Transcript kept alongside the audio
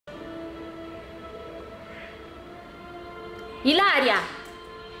Ilaria!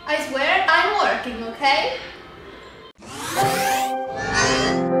 I swear I'm working, okay?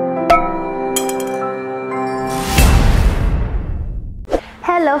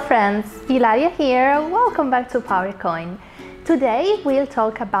 Hello friends, Ilaria here, welcome back to PowerCoin. Today we'll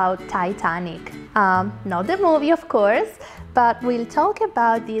talk about Titanic. Not the movie of course, but we'll talk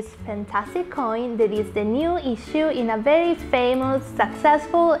about this fantastic coin that is the new issue in a very famous,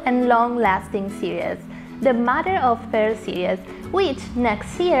 successful and long-lasting series, the Mother of Pearl series, which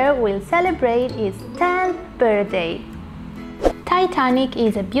next year will celebrate its 10th birthday. Titanic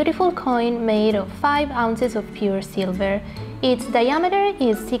is a beautiful coin made of 5 ounces of pure silver. Its diameter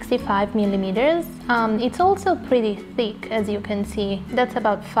is 65 millimeters. It's also pretty thick, as you can see. That's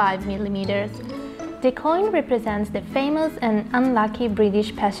about 5 millimeters. The coin represents the famous and unlucky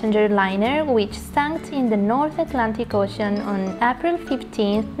British passenger liner which sank in the North Atlantic Ocean on April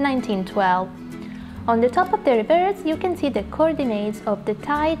 15, 1912. On the top of the reverse, you can see the coordinates of the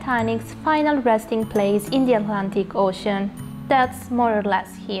Titanic's final resting place in the Atlantic Ocean. That's more or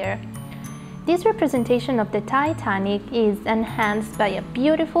less here. This representation of the Titanic is enhanced by a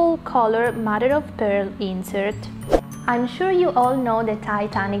beautiful color mother of pearl insert. I'm sure you all know the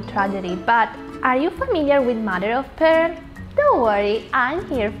Titanic tragedy, but are you familiar with mother of pearl? Don't worry, I'm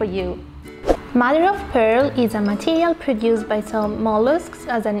here for you. Mother of pearl is a material produced by some mollusks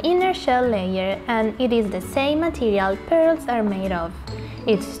as an inner shell layer, and it is the same material pearls are made of.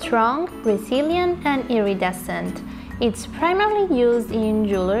 It's strong, resilient and iridescent. It's primarily used in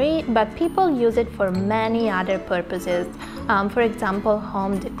jewelry, but people use it for many other purposes. For example,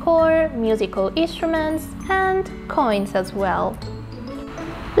 home decor, musical instruments and coins as well.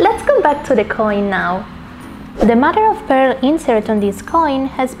 Let's go back to the coin now. The mother of pearl insert on this coin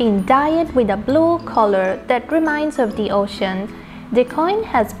has been dyed with a blue color that reminds of the ocean. The coin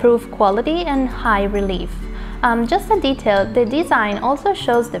has proof quality and high relief. Just a detail, the design also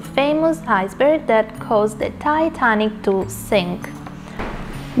shows the famous iceberg that caused the Titanic to sink.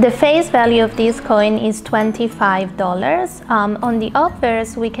 The face value of this coin is $25. On the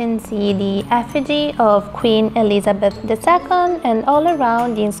obverse we can see the effigy of Queen Elizabeth II and all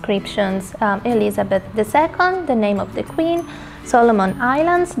around the inscriptions Elizabeth II, the name of the Queen, Solomon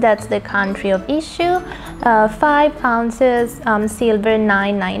Islands, that's the country of issue, 5 ounces silver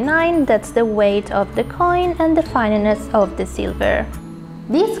 999, that's the weight of the coin and the fineness of the silver.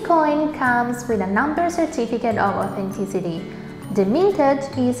 This coin comes with a number certificate of authenticity. The mintage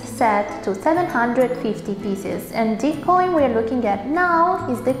is set to 750 pieces, and the coin we're looking at now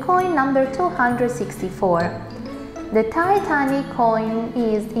is the coin number 264. The Titanic coin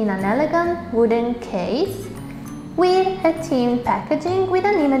is in an elegant wooden case with a tin packaging with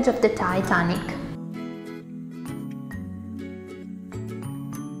an image of the Titanic.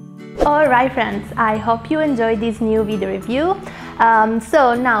 Alright friends, I hope you enjoyed this new video review.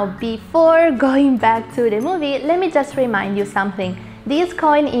 So now, before going back to the movie, let me just remind you something. This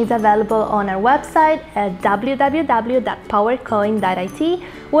coin is available on our website at www.powercoin.it,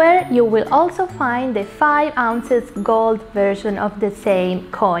 where you will also find the 5 ounces gold version of the same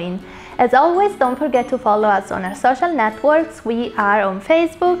coin. As always, don't forget to follow us on our social networks. We are on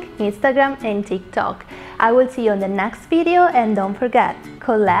Facebook, Instagram and TikTok. I will see you on the next video, and don't forget,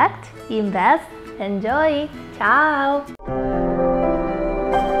 collect, invest, enjoy. Ciao!